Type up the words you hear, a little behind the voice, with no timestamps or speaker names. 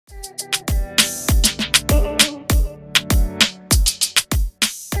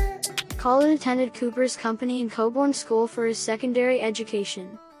Collett attended Cooper's Company and Coburn School for his secondary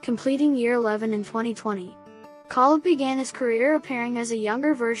education, completing year 11 in 2020. Collett began his career appearing as a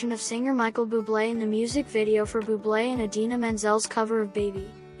younger version of singer Michael Bublé in the music video for Bublé and Idina Menzel's cover of Baby,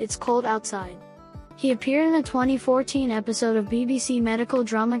 It's Cold Outside. He appeared in a 2014 episode of BBC medical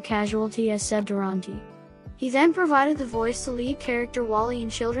drama Casualty as Seb Durante. He then provided the voice to lead character Wally in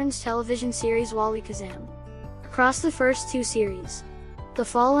children's television series Wally Kazam. Across the first two series. The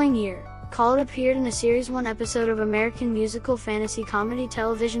following year, Collett appeared in a Series 1 episode of American musical fantasy comedy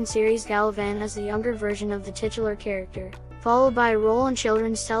television series Galavan as the younger version of the titular character, followed by a role in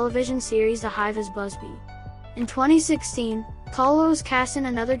children's television series The Hive as Busby. In 2016, Collett was cast in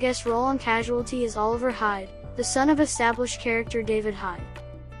another guest role on Casualty as Oliver Hyde, the son of established character David Hyde.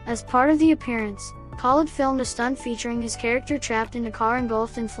 As part of the appearance, Collett filmed a stunt featuring his character trapped in a car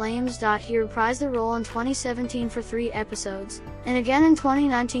engulfed in flames. He reprised the role in 2017 for 3 episodes, and again in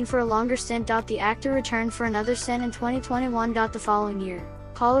 2019 for a longer stint. The actor returned for another stint in 2021. The following year,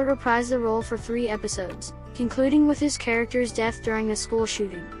 Collett reprised the role for 3 episodes, concluding with his character's death during a school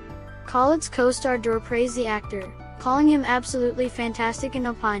shooting. Collett's co-star Dor praised the actor, calling him absolutely fantastic and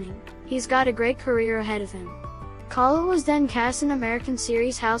opining, "He's got a great career ahead of him." Collett was then cast in American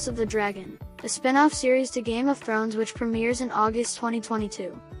series House of the Dragon, a spin-off series to Game of Thrones which premieres in August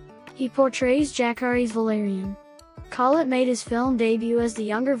 2022. He portrays Jacaerys Valerian. Collett made his film debut as the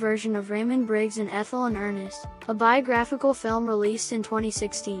younger version of Raymond Briggs in Ethel and Ernest, a biographical film released in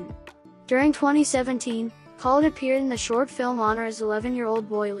 2016. During 2017, Collett appeared in the short film Honor as 11-year-old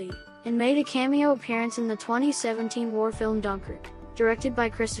boy Lee, and made a cameo appearance in the 2017 war film Dunkirk, directed by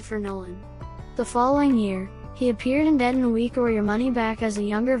Christopher Nolan. The following year, he appeared in Dead in a Week or Your Money Back as a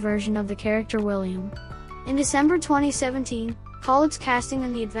younger version of the character William. In December 2017, Collett's casting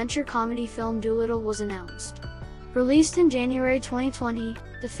in the adventure comedy film Doolittle was announced. Released in January 2020,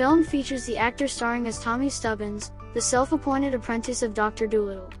 the film features the actor starring as Tommy Stubbins, the self-appointed apprentice of Dr.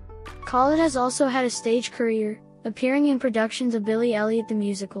 Doolittle. Collett has also had a stage career, appearing in productions of Billy Elliot the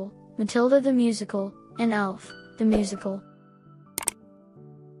Musical, Matilda the Musical, and Elf, the Musical.